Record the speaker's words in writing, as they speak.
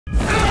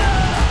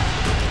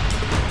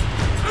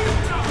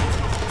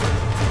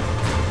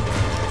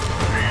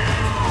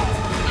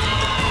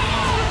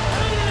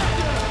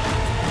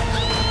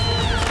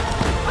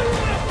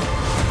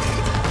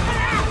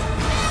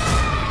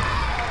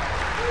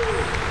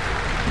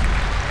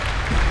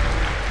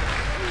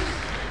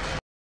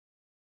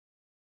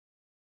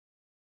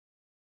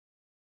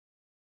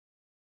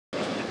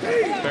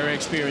very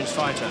experienced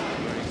fighter.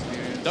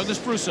 Douglas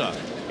Brose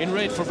in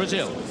red for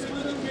Brazil.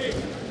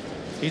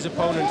 His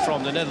opponent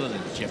from the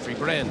Netherlands, Geoffrey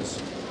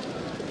BERENS.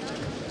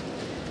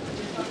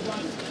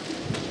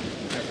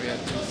 Geoffrey at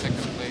second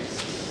place.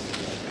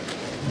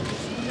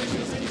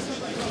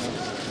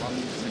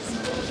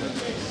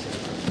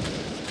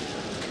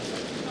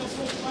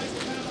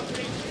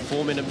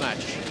 4-minute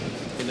match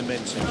in the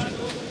men's section.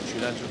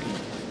 Shudanzuki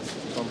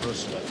from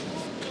Brose.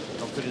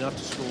 Not good enough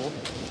to score.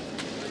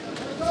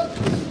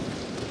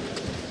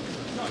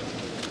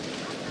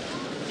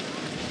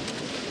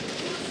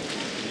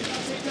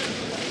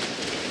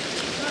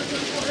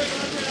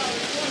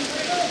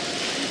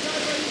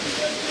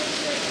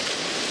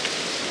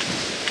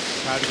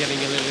 Crowd are getting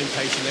a little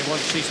impatient. They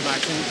want to see some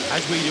action,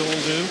 as we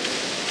all do.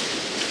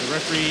 The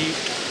referee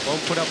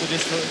won't put up with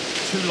this for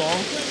too long.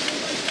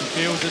 He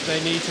feels that they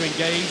need to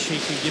engage. He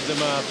can give them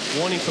a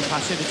warning for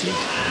passivity.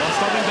 Not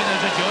stopping, but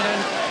there's a Jordan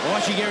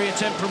Washigeri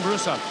attempt from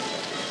Brose,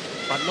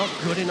 but not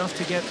good enough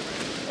to get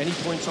any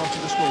points onto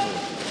the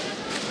scoreboard.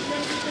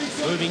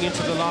 Moving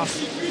into the last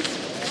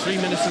 3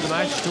 minutes of the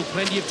match, still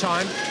plenty of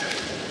time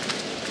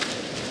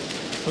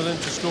for them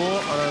to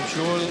score, and I'm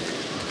sure it'll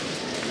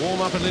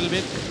warm up a little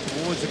bit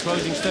towards the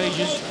closing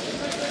stages.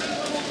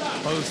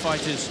 Both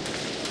fighters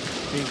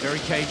being very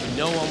cagey.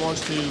 No one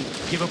wants to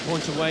give a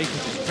point away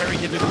because it's very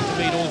difficult to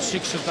meet all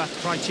 6 of that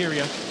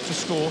criteria to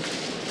score. It's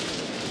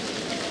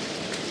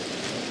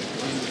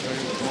very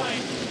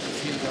important to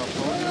feel the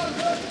opponent,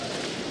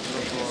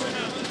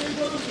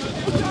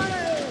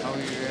 how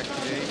you react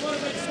today.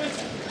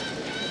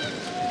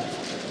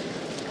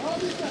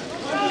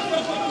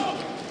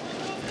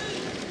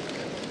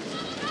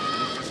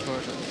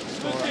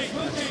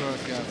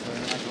 First you have an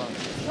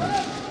advantage.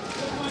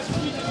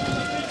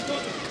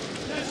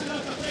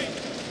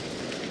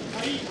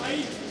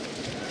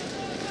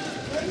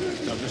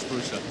 Douglas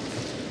Brose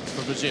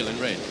for Brazil in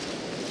red.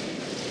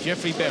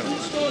 Geoffrey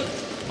BERENS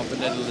of the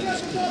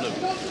Netherlands in blue.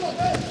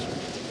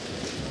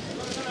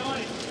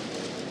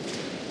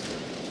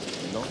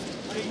 Not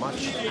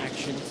much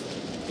action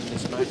in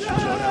this match.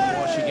 Jordan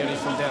Washigeri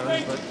from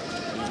BERENS, but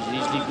he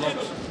was easily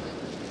blocked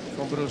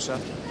from Brose.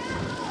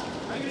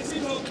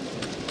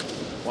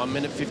 1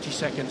 minute 50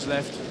 seconds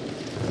left.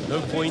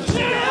 No points. The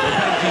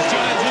penalties.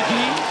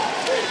 Shudanzuki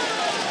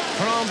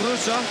from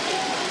Brose.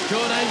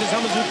 Jordan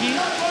Samazuki.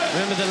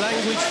 Remember, the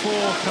language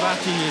for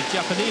karate is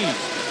Japanese,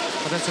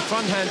 but that's a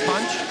front hand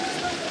punch.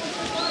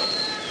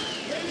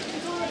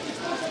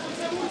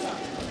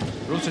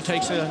 Brose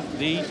takes the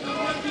lead,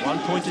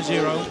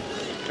 1-0.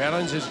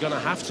 BERENS is going to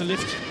have to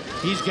lift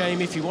his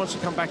game if he wants to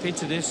come back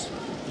into this.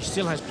 He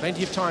still has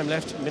plenty of time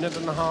left, 1.5 minutes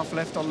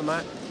left on the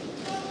mat.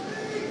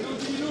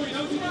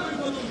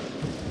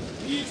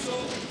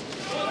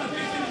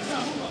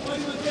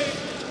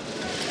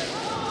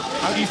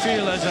 How do you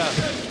feel as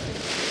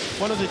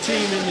one of the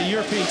team in the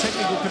European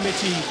Technical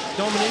Committee,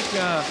 Dominic?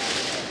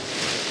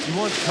 You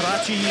want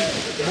karate,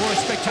 more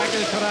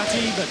spectacular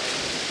karate, but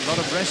a lot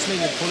of wrestling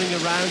and pulling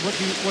around. What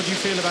do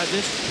you feel about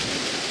this?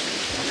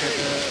 Okay,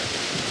 the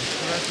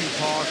wrestling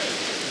part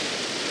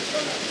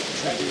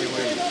should be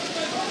away.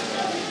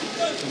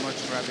 Too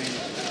much grabbing.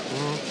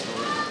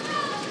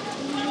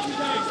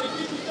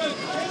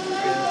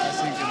 I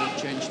think they will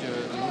change the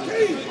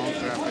rule. Don't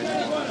grab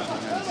anymore.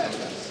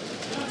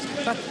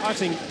 I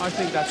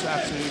think that's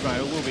absolutely right.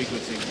 It will be a good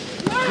thing.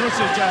 Brose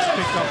just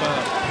picked up a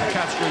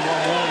category 1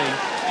 warning.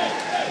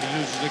 He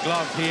loses the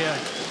glove here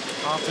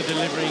after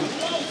delivering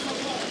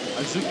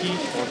a zuki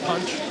or a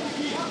punch.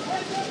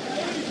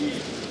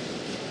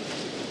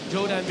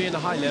 Jordan being the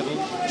high level,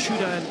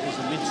 Shudan is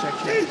the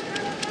midsection,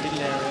 middle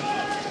area.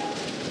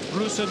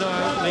 Brose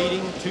now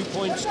leading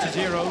 2-0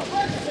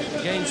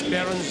 against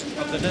BERENS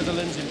of the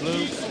Netherlands in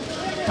blue.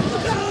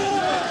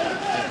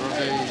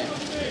 Brose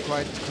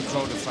quite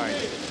control the fight.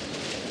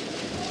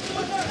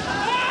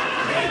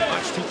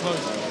 Much too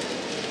close.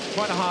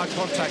 Quite a hard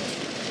contact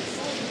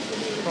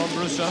from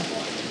Brose.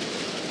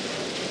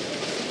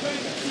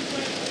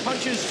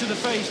 Punches to the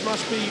face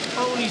must be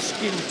only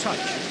skin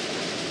touch.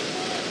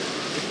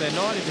 If they're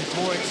not, if it's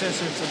more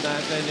excessive than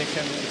that, then they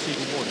can receive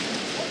a warning.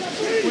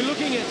 We're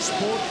looking at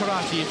sport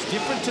karate. It's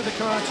different to the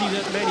karate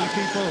that many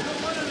people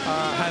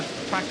have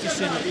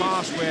practiced in the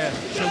past, where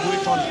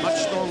Shobuikon is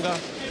much stronger.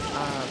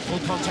 Full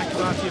contact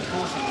karate, of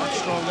course, is much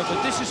stronger,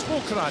 but this is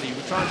sport karate.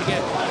 We're trying to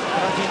get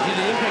karate into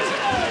the Olympics.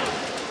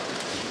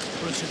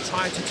 Brose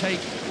tried to take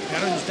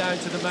BERENS down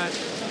to the mat,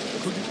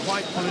 couldn't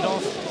quite pull it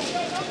off.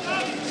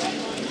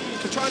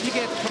 We're trying to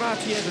get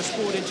karate as a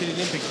sport into the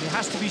Olympics. It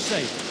has to be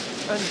safe.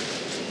 And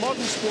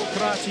modern sport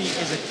karate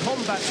is a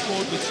combat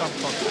sport with some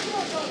contact.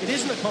 It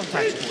isn't a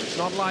contact sport. It's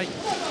not like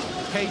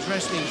cage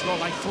wrestling. It's not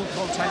like full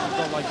contact. It's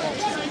not like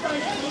boxing.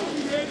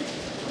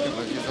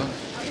 But you don't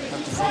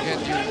have to forget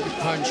you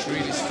punch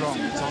really strong.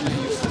 It's only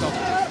you stop the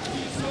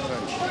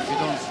punch. If you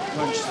don't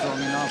punch strong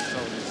enough, so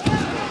it's not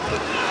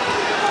good.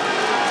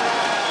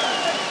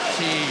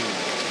 See,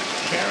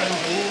 BERENS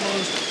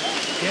almost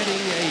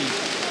getting a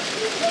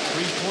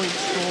 3-point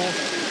score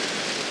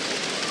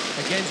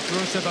against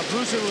Brose, but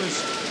Brose was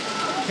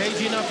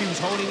cagey enough. He was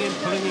holding him,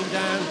 pulling him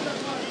down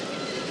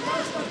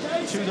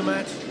to the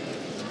mat.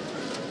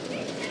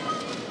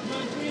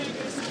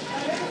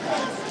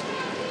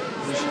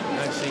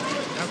 Now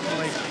thinking, how can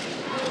they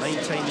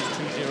maintain this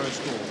 2-0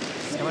 score?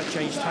 Can I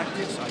change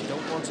tactics? I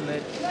don't want to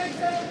let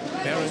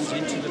BERENS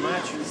into the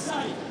match.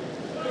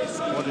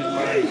 What is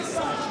my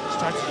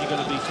strategy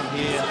going to be from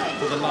here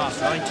for the last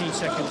 19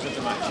 seconds of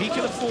the match? He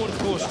can afford, of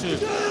course, to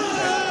even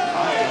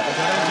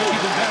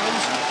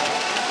BERENS.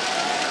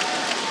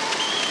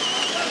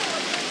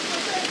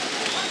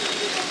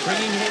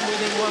 Bringing him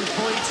within 1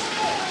 point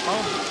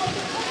of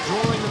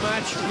drawing the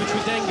match, which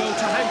would then go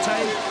to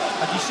Hante.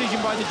 A decision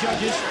by the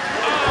judges. Oh,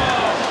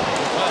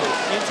 well,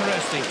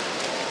 interesting.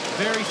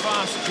 Very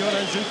fast,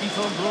 Geoffrey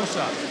from Brose.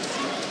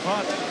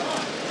 But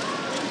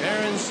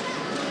BERENS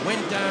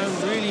went down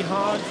really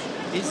hard.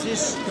 Is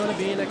this going to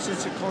be an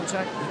excessive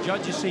contact? The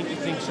judges seem to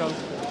think so.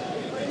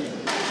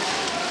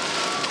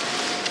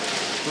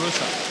 Brose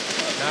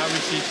now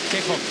receives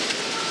kick-off.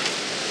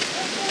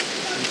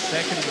 His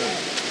second ball.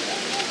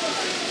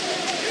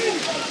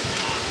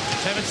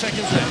 7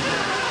 seconds left.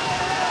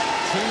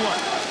 2-1.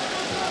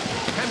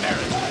 Can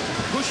BERENS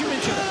push him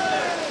into it?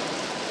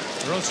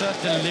 Brose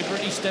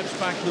deliberately steps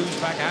back, moves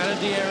back out of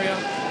the area.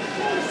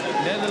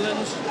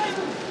 Netherlands.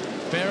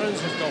 BERENS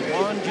has got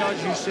one judge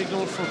who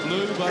signaled for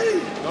blue, but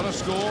not a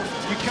score.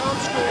 You can't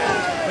score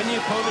when the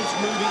opponent's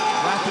moving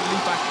rapidly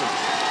backwards.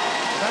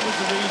 That was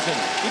the reason.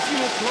 If you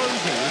were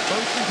closing, if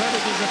both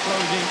competitors are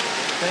closing,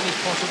 then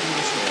it's possible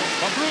to score.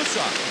 But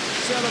Brose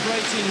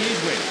celebrating his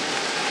win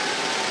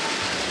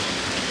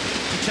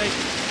to take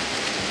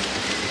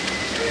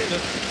the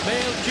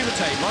male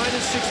Kumite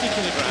minus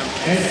 60kg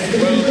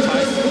world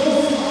title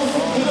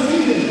from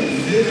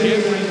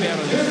Geoffrey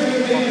BERENS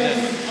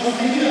of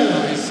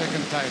Netherlands. His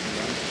second title.